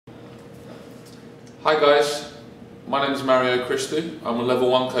Hi guys, my name is Mario Christou. I'm a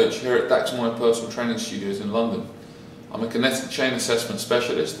level 1 coach here at Dax Moy Personal Training Studios in London. I'm a kinetic chain assessment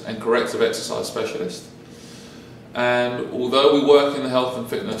specialist and corrective exercise specialist. And although we work in the health and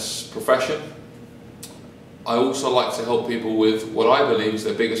fitness profession, I also like to help people with what I believe is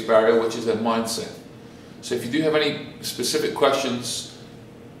their biggest barrier, which is their mindset. So if you do have any specific questions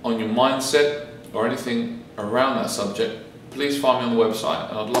on your mindset or anything around that subject, please find me on the website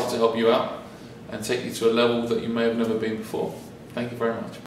and I'd love to help you out and take you to a level that you may have never been before. Thank you very much.